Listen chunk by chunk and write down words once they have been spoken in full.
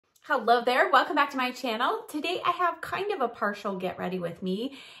Hello there, welcome back to my channel. Today I have kind of a partial get ready with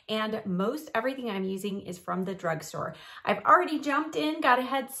me, and most everything I'm using is from the drugstore. I've already jumped in, got a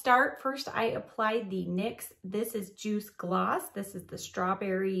head start. First I applied the NYX. This is Juice Gloss. This is the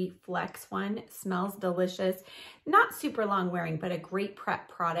Strawberry Flex one. It smells delicious. Not super long wearing, but a great prep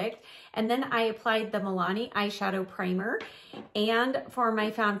product. And then I applied the Milani eyeshadow primer. And for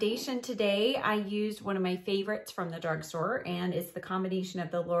my foundation today, I used one of my favorites from the drugstore, and it's the combination of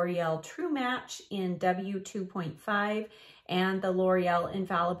the L'Oreal True Match in W2.5 and the L'Oreal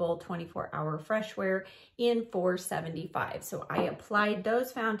Infallible 24-Hour Fresh Wear in 475. So I applied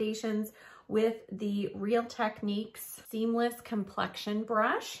those foundations with the Real Techniques Seamless Complexion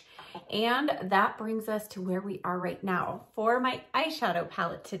Brush. And that brings us to where we are right now. For my eyeshadow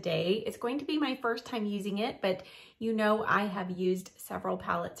palette today, it's going to be my first time using it, but you know I have used several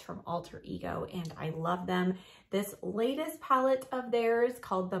palettes from Alter Ego and I love them. This latest palette of theirs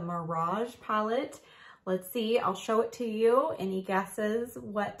called the Mirage palette. Let's see, I'll show it to you. Any guesses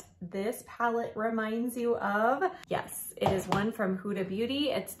what this palette reminds you of? Yes, it is one from Huda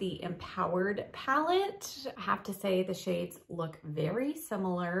Beauty. It's the Empowered palette. I have to say the shades look very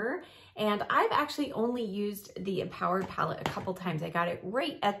similar. And I've actually only used the Empowered palette a couple times. I got it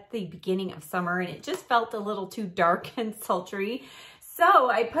right at the beginning of summer and it just felt a little too dark and sultry.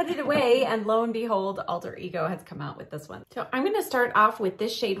 So I put it away and lo and behold, Alter Ego has come out with this one. So I'm gonna start off with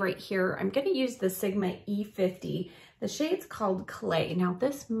this shade right here. I'm gonna use the Sigma E50. The shade's called Clay. Now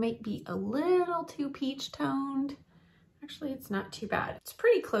this might be a little too peach toned. Actually, it's not too bad. It's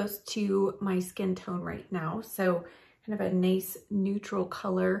pretty close to my skin tone right now. So kind of a nice neutral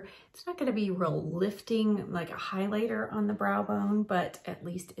color. It's not gonna be real lifting like a highlighter on the brow bone, but at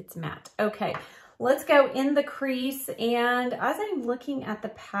least it's matte. Okay. Let's go in the crease, and as I'm looking at the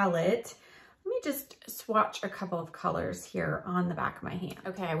palette, let me just swatch a couple of colors here on the back of my hand.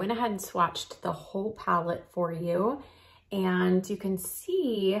 Okay, I went ahead and swatched the whole palette for you, and you can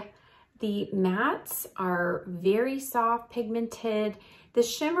see the mattes are very soft, pigmented. The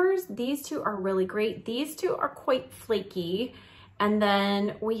shimmers, these two are really great. These two are quite flaky. And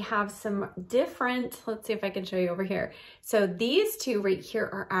then we have some different, let's see if I can show you over here. So these two right here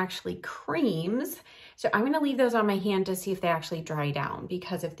are actually creams. So I'm gonna leave those on my hand to see if they actually dry down,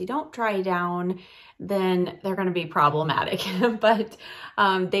 because if they don't dry down, then they're gonna be problematic. But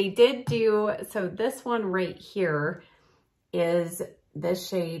they did do, so this one right here is this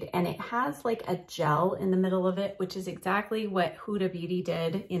shade, and it has like a gel in the middle of it, which is exactly what Huda Beauty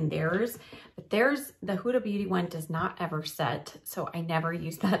did in theirs. But the Huda Beauty one does not ever set, so I never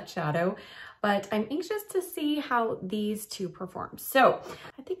use that shadow. But I'm anxious to see how these two perform. So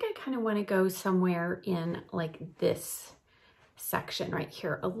I think I kind of want to go somewhere in like this section right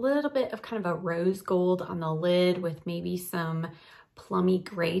here. A little bit of kind of a rose gold on the lid with maybe some plummy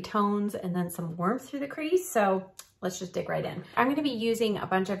gray tones and then some warmth through the crease. So let's just dig right in. I'm gonna be using a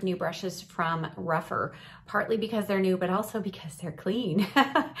bunch of new brushes from Rougher, partly because they're new, but also because they're clean.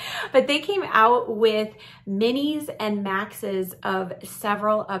 But they came out with minis and maxes of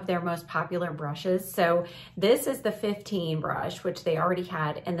several of their most popular brushes. So this is the 15 brush, which they already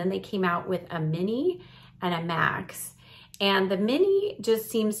had. And then they came out with a mini and a max. And the mini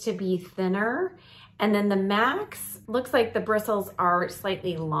just seems to be thinner. And then the max looks like the bristles are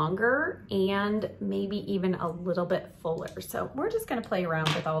slightly longer and maybe even a little bit fuller. So we're just gonna play around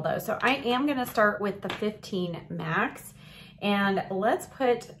with all those. So I am gonna start with the 15 max, and let's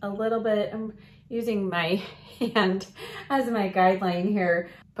put a little bit, I'm using my hand as my guideline here.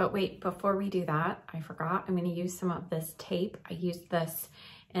 But wait, before we do that, I forgot, I'm gonna use some of this tape. I used this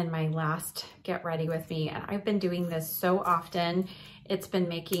in my last Get Ready With Me, and I've been doing this so often. It's been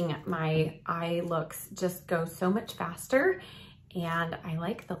making my eye looks just go so much faster, and I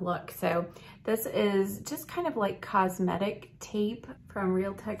like the look. So this is just kind of like cosmetic tape from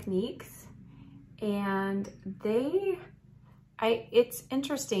Real Techniques, and it's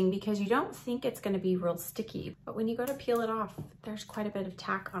interesting because you don't think it's gonna be real sticky, but when you go to peel it off, there's quite a bit of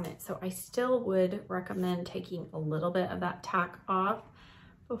tack on it. So I still would recommend taking a little bit of that tack off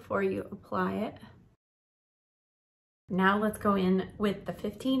before you apply it. Now let's go in with the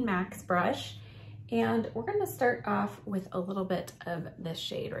 15 Max brush, and we're gonna start off with a little bit of this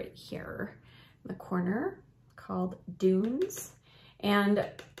shade right here in the corner called Dunes. And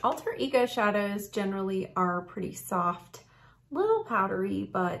Alter Ego shadows generally are pretty soft, little powdery,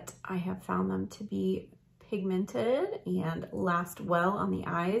 but I have found them to be pigmented and last well on the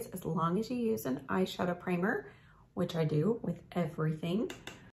eyes as long as you use an eyeshadow primer, which I do with everything.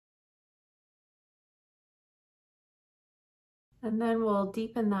 And then we'll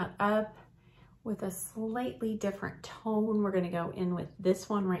deepen that up with a slightly different tone. We're gonna go in with this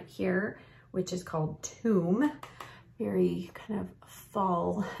one right here, which is called Tomb. Very kind of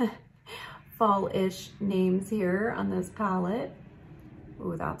fall-ish names here on this palette.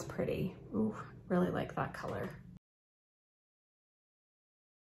 Ooh, that's pretty. Ooh, really like that color.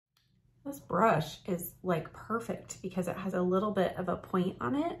 This brush is like perfect because it has a little bit of a point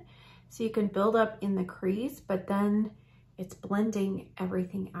on it. So you can build up in the crease, but then it's blending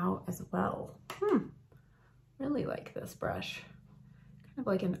everything out as well. Really like this brush. Kind of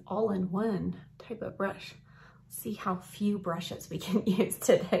like an all-in-one type of brush. See how few brushes we can use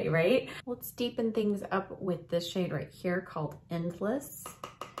today, right? Let's deepen things up with this shade right here called Endless.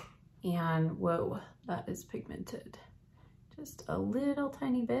 And whoa, that is pigmented. Just a little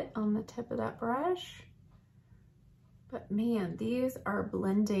tiny bit on the tip of that brush. But man, these are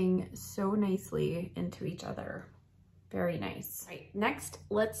blending so nicely into each other. Very nice. All right, next,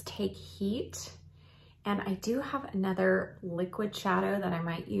 let's take Heat. And I do have another liquid shadow that I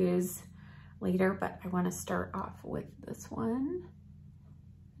might use later, but I want to start off with this one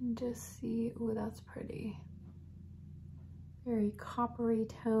and just see. Oh, that's pretty. Very coppery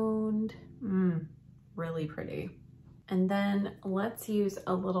toned. Really pretty. And then let's use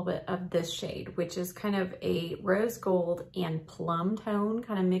a little bit of this shade, which is kind of a rose gold and plum tone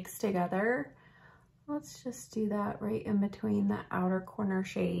kind of mixed together. Let's just do that right in between the outer corner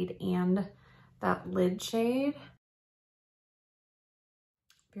shade and that lid shade.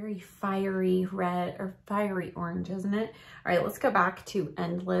 Very fiery red or fiery orange, isn't it? All right, let's go back to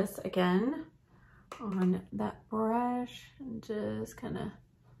Endless again on that brush and just kind of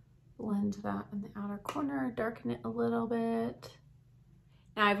blend that in the outer corner, darken it a little bit.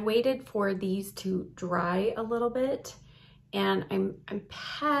 Now I've waited for these to dry a little bit and I'm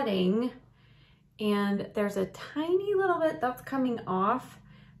patting, and there's a tiny little bit that's coming off,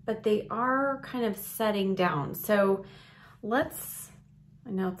 but they are kind of setting down. So let's,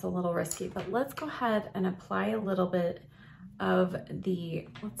 I know it's a little risky, but let's go ahead and apply a little bit of the,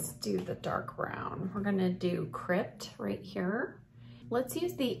 let's do the dark brown. We're gonna do Crypt right here. Let's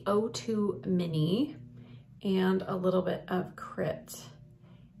use the O2 Mini and a little bit of Crypt.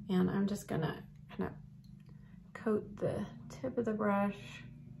 And I'm just gonna kind of coat the tip of the brush,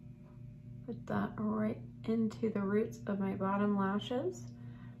 put that right into the roots of my bottom lashes.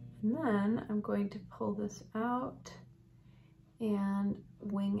 And then I'm going to pull this out and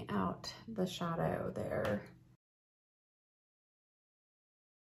wing out the shadow there.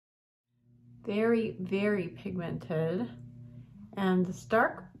 Very, very pigmented. And this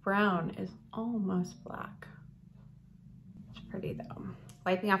dark brown is almost black. It's pretty though.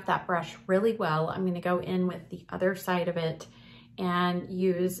 Wiping off that brush really well, I'm gonna go in with the other side of it and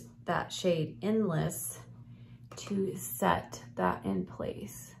use that shade Endless to set that in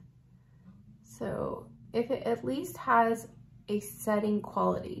place. So if it at least has a setting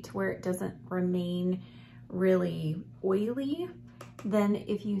quality to where it doesn't remain really oily, then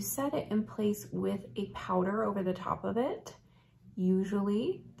if you set it in place with a powder over the top of it,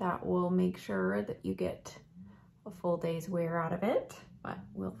 usually that will make sure that you get a full day's wear out of it, but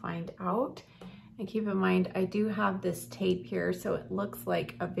we'll find out. And keep in mind, I do have this tape here, so it looks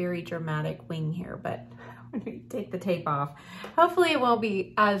like a very dramatic wing here, but when we take the tape off, hopefully it won't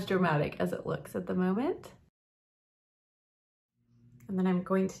be as dramatic as it looks at the moment. And then I'm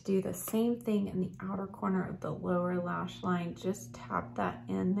going to do the same thing in the outer corner of the lower lash line. Just tap that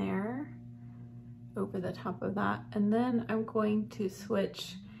in there over the top of that. And then I'm going to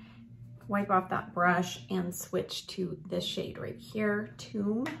switch, wipe off that brush and switch to this shade right here,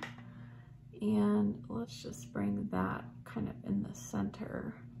 Tomb. And let's just bring that kind of in the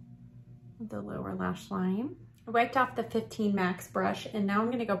center of the lower lash line. I wiped off the 15 Max brush, and now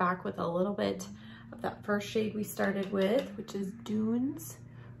I'm gonna go back with a little bit of that first shade we started with, which is Dunes,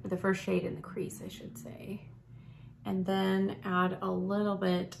 or the first shade in the crease, I should say. And then add a little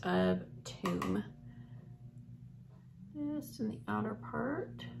bit of Tomb, just in the outer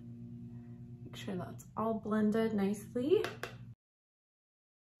part. Make sure that's all blended nicely.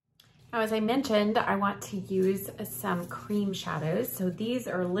 Now, as I mentioned, I want to use some cream shadows. So these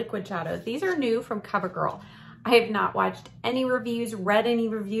are liquid shadows. These are new from CoverGirl. I have not watched any reviews, read any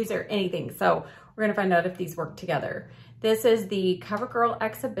reviews or anything. So we're gonna find out if these work together. This is the CoverGirl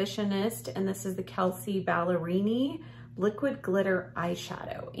Exhibitionist, and this is the Kelsey Ballerini Liquid Glitter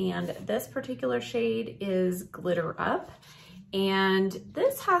Eyeshadow. And this particular shade is Glitter Up. And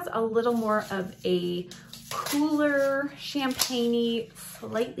this has a little more of a cooler, champagne-y,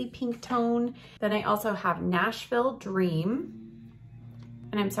 slightly pink tone. Then I also have Nashville Dream.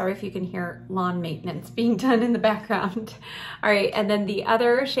 And I'm sorry if you can hear lawn maintenance being done in the background. All right, and then the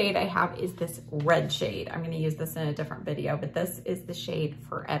other shade I have is this red shade. I'm gonna use this in a different video, but this is the shade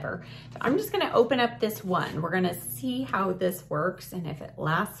Forever. So I'm just gonna open up this one. We're gonna see how this works and if it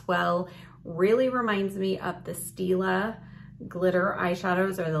lasts well. Really reminds me of the Stila glitter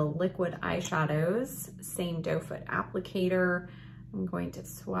eyeshadows or the liquid eyeshadows. Same doe foot applicator. I'm going to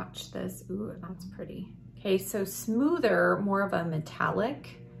swatch this. Ooh, that's pretty. Okay, so smoother, more of a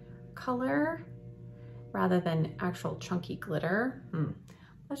metallic color rather than actual chunky glitter.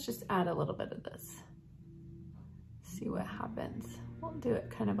 Let's just add a little bit of this. See what happens. We'll do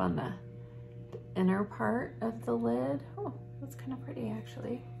it kind of on the inner part of the lid. Oh, that's kind of pretty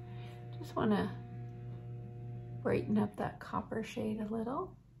actually. Just wanna brighten up that copper shade a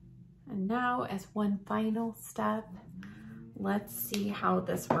little. And now as one final step, let's see how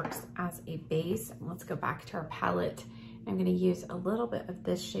this works as a base. Let's go back to our palette. I'm gonna use a little bit of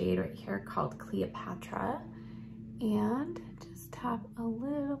this shade right here called Cleopatra and just tap a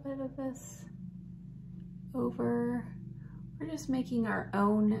little bit of this over. We're just making our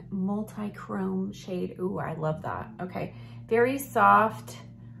own multi-chrome shade. Ooh, I love that. Okay, very soft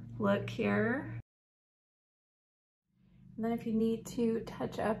look here. And then if you need to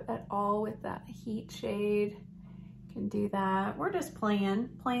touch up at all with that heat shade, can do that. We're just playing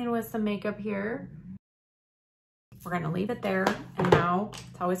with some makeup here. We're gonna leave it there. And now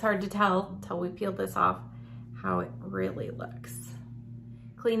it's always hard to tell till we peel this off how it really looks.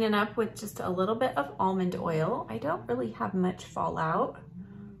 Cleaning up with just a little bit of almond oil. I don't really have much fallout,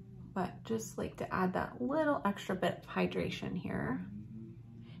 but just like to add that little extra bit of hydration here.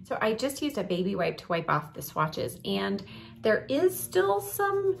 So I just used a baby wipe to wipe off the swatches and there is still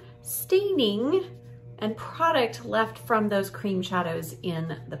some staining and product left from those cream shadows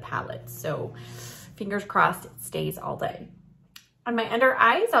in the palette. So fingers crossed it stays all day. On my under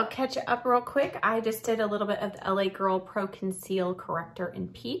eyes, I'll catch it up real quick. I just did a little bit of the LA Girl Pro Conceal Corrector in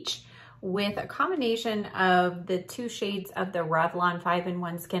Peach with a combination of the two shades of the Revlon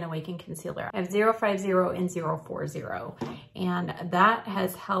 5-in-1 Skin Awaken Concealer. I have 050 and 040, and that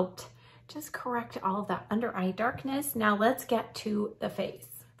has helped just correct all of that under eye darkness. Now let's get to the face.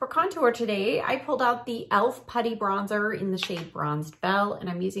 For contour today, I pulled out the e.l.f. Putty Bronzer in the shade Bronzed Belle, and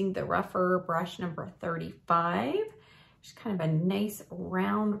I'm using the rougher brush number 35. Just kind of a nice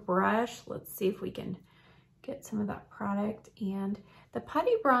round brush. Let's see if we can get some of that product. And the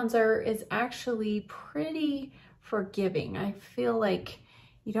Putty Bronzer is actually pretty forgiving. I feel like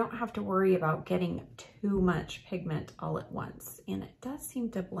you don't have to worry about getting too much pigment all at once, and it does seem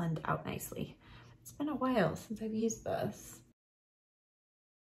to blend out nicely. It's been a while since I've used this.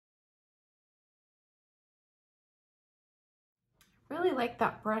 Really like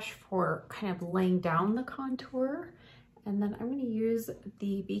that brush for kind of laying down the contour. And then I'm going to use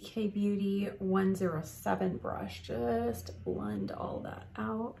the BK Beauty 107 brush, just blend all that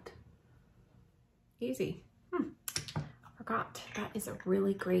out. Easy. I forgot, that is a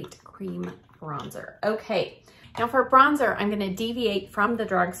really great cream bronzer. Okay, now for bronzer, I'm going to deviate from the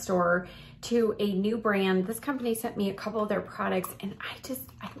drugstore to a new brand. This company sent me a couple of their products and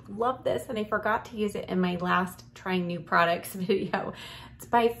I love this, and I forgot to use it in my last trying new products video. It's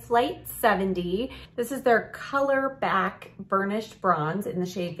by Flight 70. This is their Color Back Burnished Bronze in the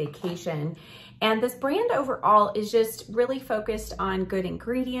shade Vacation. And this brand overall is just really focused on good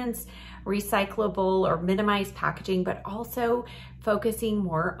ingredients, recyclable or minimized packaging, but also focusing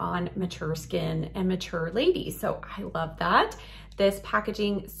more on mature skin and mature ladies. So I love that. This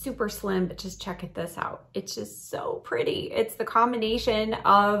packaging, super slim, but just check this out. It's just so pretty. It's the combination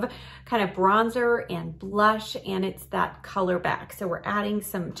of kind of bronzer and blush, and it's that color back. So we're adding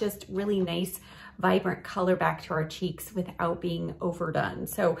some just really nice, vibrant color back to our cheeks without being overdone.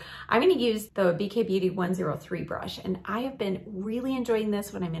 So I'm gonna use the BK Beauty 103 brush, and I have been really enjoying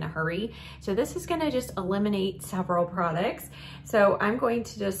this when I'm in a hurry. So this is gonna just eliminate several products. So I'm going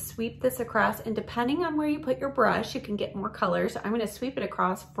to just sweep this across, and depending on where you put your brush, you can get more color. So I'm gonna sweep it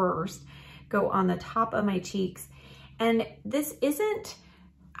across first, go on the top of my cheeks. And this isn't,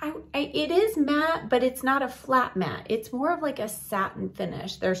 it is matte, but it's not a flat matte. It's more of like a satin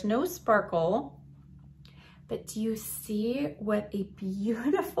finish. There's no sparkle. But do you see what a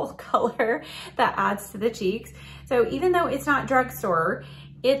beautiful color that adds to the cheeks? So even though it's not drugstore,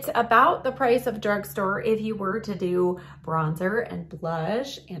 it's about the price of drugstore if you were to do bronzer and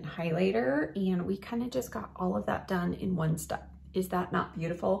blush and highlighter, and we kind of just got all of that done in one step. Is that not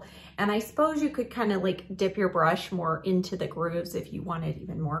beautiful? And I suppose you could kind of like dip your brush more into the grooves if you wanted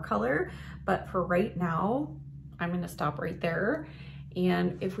even more color, but for right now, I'm gonna stop right there.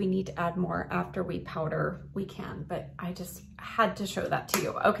 And if we need to add more after we powder, we can, but I just had to show that to you.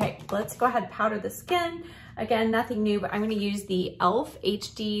 Okay, let's go ahead and powder the skin. Again, nothing new, but I'm gonna use the e.l.f.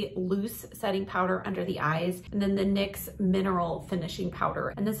 HD Loose Setting Powder under the eyes, and then the NYX Mineral Finishing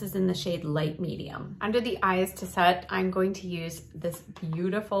Powder, and this is in the shade Light Medium. Under the eyes to set, I'm going to use this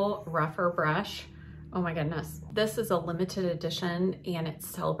beautiful rougher brush. Oh my goodness. This is a limited edition, and it's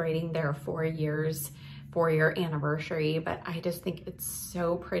celebrating their 4-year anniversary, but I just think it's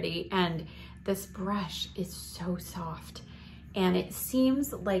so pretty. And this brush is so soft, and it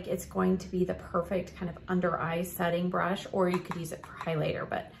seems like it's going to be the perfect kind of under eye setting brush, or you could use it for highlighter,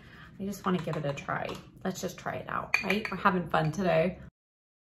 but I just want to give it a try. Let's just try it out, right? We're having fun today.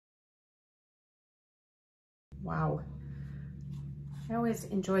 Wow. I always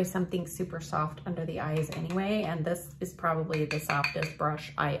enjoy something super soft under the eyes anyway, and this is probably the softest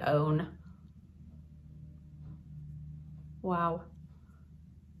brush I own. Wow.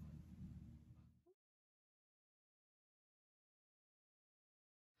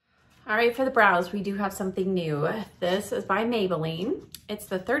 All right, for the brows, we do have something new. This is by Maybelline. It's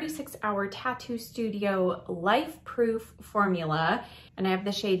the 36-Hour Tattoo Studio Life Proof Formula, and I have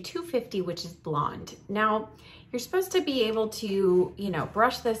the shade 250, which is blonde. Now, you're supposed to be able to, you know,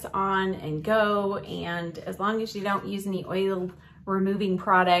 brush this on and go, and as long as you don't use any oil removing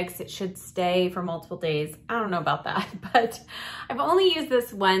products, it should stay for multiple days. I don't know about that, but I've only used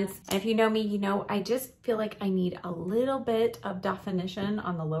this once. And if you know me, you know I just feel like I need a little bit of definition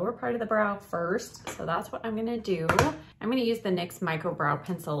on the lower part of the brow first. So that's what I'm gonna do. I'm gonna use the NYX Micro Brow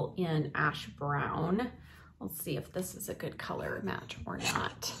Pencil in Ash Brown. Let's see if this is a good color match or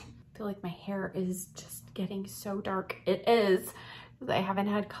not. I feel like my hair is just getting so dark. It is, because I haven't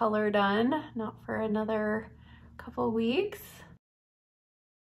had color done, not for another couple weeks.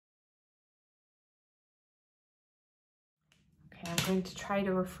 I'm going to try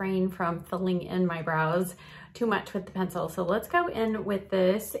to refrain from filling in my brows too much with the pencil. So let's go in with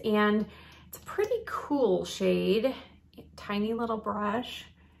this, and it's a pretty cool shade, tiny little brush.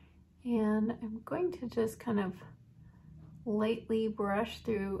 And I'm going to just kind of lightly brush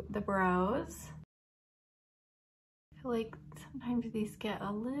through the brows. I feel like sometimes these get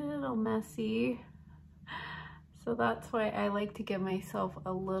a little messy. So that's why I like to give myself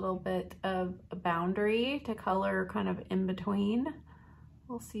a little bit of a boundary to color kind of in between.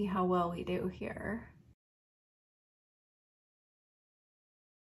 We'll see how well we do here.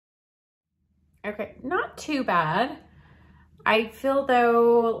 Okay, not too bad. I feel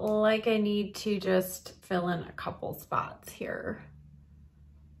though like I need to just fill in a couple spots here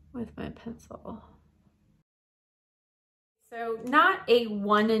with my pencil. So not a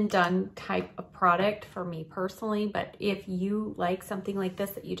one and done type of product for me personally, but if you like something like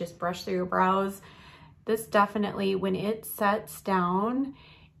this that you just brush through your brows, this definitely, when it sets down,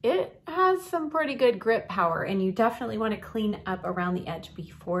 it has some pretty good grip power, and you definitely want to clean up around the edge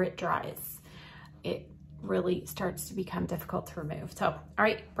before it dries. It really starts to become difficult to remove. So, all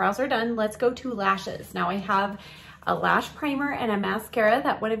right, brows are done. Let's go to lashes. Now I have a lash primer and a mascara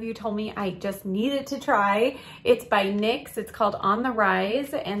that one of you told me I just needed to try. It's by NYX. It's called On the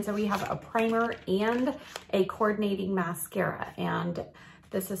Rise. And so we have a primer and a coordinating mascara. And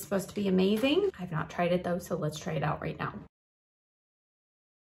this is supposed to be amazing. I've not tried it though, so let's try it out right now.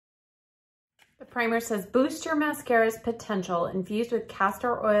 The primer says, boost your mascara's potential, infused with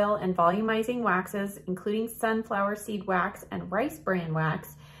castor oil and volumizing waxes, including sunflower seed wax and rice bran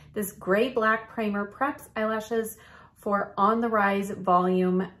wax. This gray-black primer preps eyelashes for On the Rise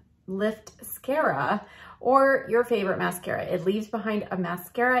Volume Lift Mascara, or your favorite mascara. It leaves behind a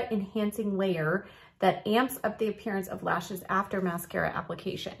mascara enhancing layer that amps up the appearance of lashes after mascara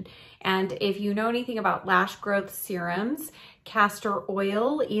application. And if you know anything about lash growth serums, castor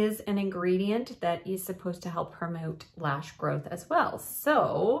oil is an ingredient that is supposed to help promote lash growth as well.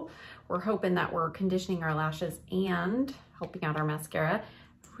 So we're hoping that we're conditioning our lashes and helping out our mascara.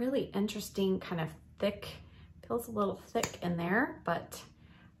 Really interesting, kind of thick, feels a little thick in there, but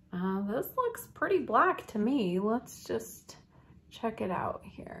this looks pretty black to me. Let's just check it out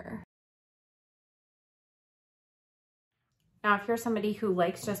here. Now, if you're somebody who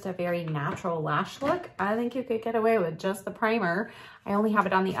likes just a very natural lash look, I think you could get away with just the primer. I only have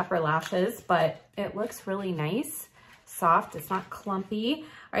it on the upper lashes, but it looks really nice, soft, it's not clumpy.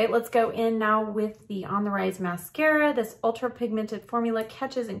 All right, let's go in now with the On the Rise mascara. This ultra pigmented formula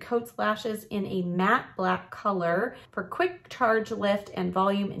catches and coats lashes in a matte black color for quick charge, lift, and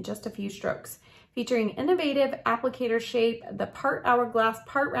volume in just a few strokes. Featuring innovative applicator shape, the part hourglass,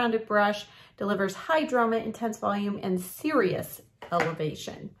 part rounded brush delivers high drama, intense volume, and serious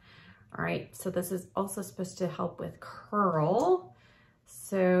elevation. All right, so this is also supposed to help with curl.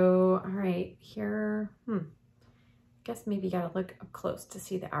 So, all right, here, guess maybe you gotta look up close to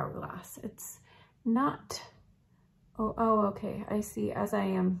see the hourglass. It's not, oh, okay, I see. As I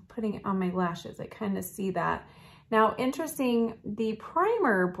am putting it on my lashes, I kind of see that. Now, interesting, the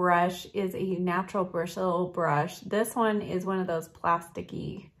primer brush is a natural bristle brush. This one is one of those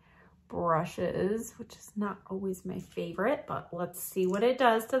plasticky brushes, which is not always my favorite, but let's see what it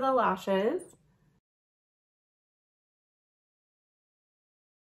does to the lashes.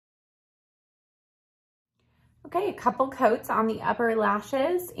 Okay, a couple coats on the upper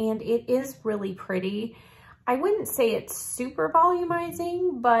lashes, and it is really pretty. I wouldn't say it's super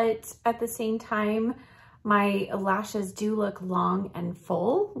volumizing, but at the same time, my lashes do look long and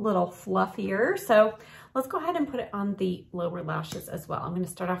full, a little fluffier. So let's go ahead and put it on the lower lashes as well. I'm going to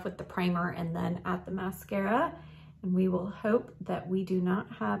start off with the primer and then add the mascara, and we will hope that we do not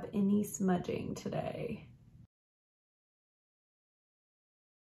have any smudging today.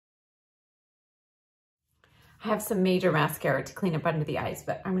 I have some major mascara to clean up under the eyes,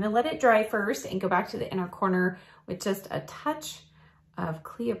 but I'm gonna let it dry first and go back to the inner corner with just a touch of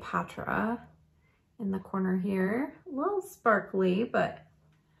Cleopatra in the corner here. A little sparkly, but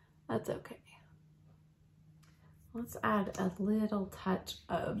that's okay. Let's add a little touch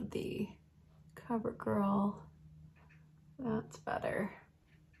of the CoverGirl. That's better.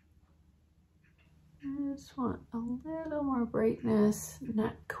 I just want a little more brightness,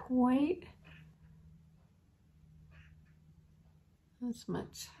 not quite as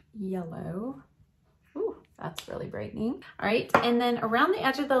much yellow. Ooh, that's really brightening. All right, and then around the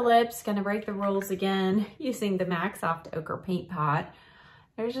edge of the lips, gonna break the rules again using the MAC Soft Ochre Paint Pot.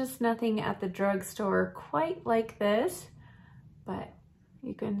 There's just nothing at the drugstore quite like this, but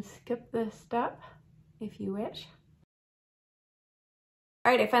you can skip this step if you wish.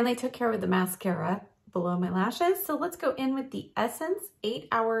 All right, I finally took care of the mascara below my lashes, so let's go in with the Essence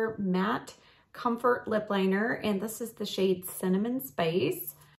 8-Hour Matte Comfort Lip Liner, and this is the shade Cinnamon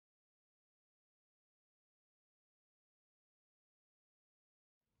Spice.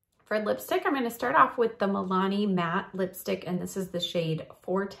 For lipstick, I'm going to start off with the Milani Matte Lipstick, and this is the shade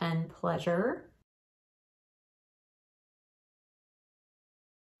 410 Pleasure.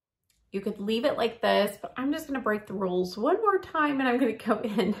 You could leave it like this, but I'm just gonna break the rules one more time, and I'm gonna go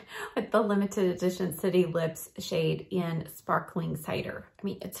in with the limited edition City Lips shade in Sparkling Cider. I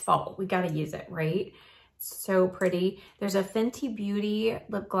mean, it's fall, we gotta use it, right? So pretty. There's a Fenty Beauty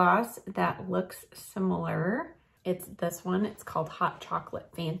lip gloss that looks similar. It's this one, it's called Hot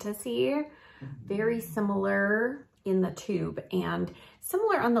Chocolate Fantasy. Very similar in the tube and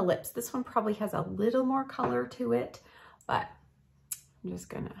similar on the lips. This one probably has a little more color to it, but I'm just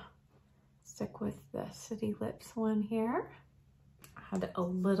gonna stick with the City Lips one here. Add a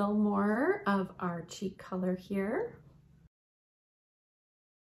little more of our cheek color here.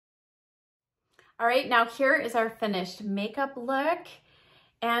 All right, now here is our finished makeup look.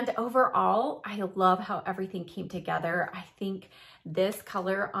 And overall, I love how everything came together. I think this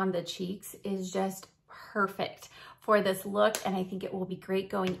color on the cheeks is just perfect for this look, and I think it will be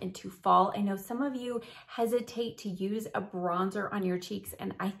great going into fall. I know some of you hesitate to use a bronzer on your cheeks,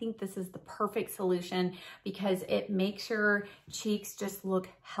 and I think this is the perfect solution because it makes your cheeks just look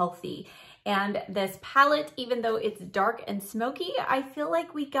healthy. And this palette, even though it's dark and smoky, I feel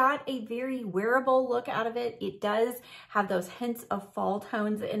like we got a very wearable look out of it. It does have those hints of fall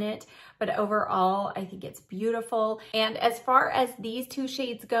tones in it, but overall, I think it's beautiful. And as far as these two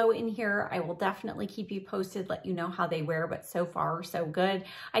shades go in here, I will definitely keep you posted, let you know how they wear, but so far, so good.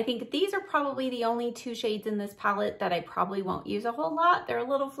 I think these are probably the only two shades in this palette that I probably won't use a whole lot. They're a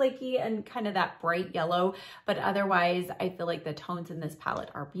little flaky and kind of that bright yellow, but otherwise, I feel like the tones in this palette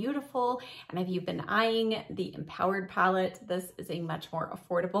are beautiful. And if you've been eyeing the Empowered palette, this is a much more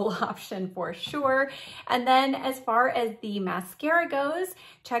affordable option for sure. And then as far as the mascara goes,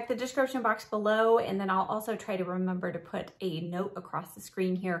 check the description box below, and then I'll also try to remember to put a note across the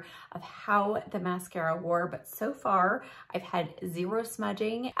screen here of how the mascara wore, but so far I've had zero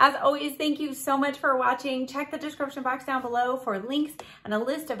smudging. As always, thank you so much for watching. Check the description box down below for links and a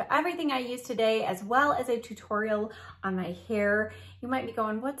list of everything I used today, as well as a tutorial on my hair. You might be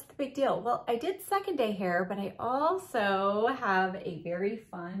going, what's the big deal? Well, I did second day hair, but I also have a very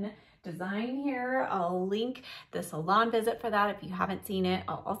fun design here. I'll link the salon visit for that if you haven't seen it.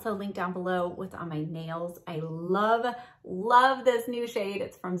 I'll also link down below what's on my nails. I love this new shade.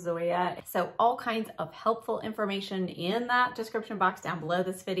 It's from Zoya. So all kinds of helpful information in that description box down below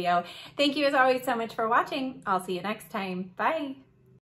this video. Thank you as always so much for watching. I'll see you next time. Bye.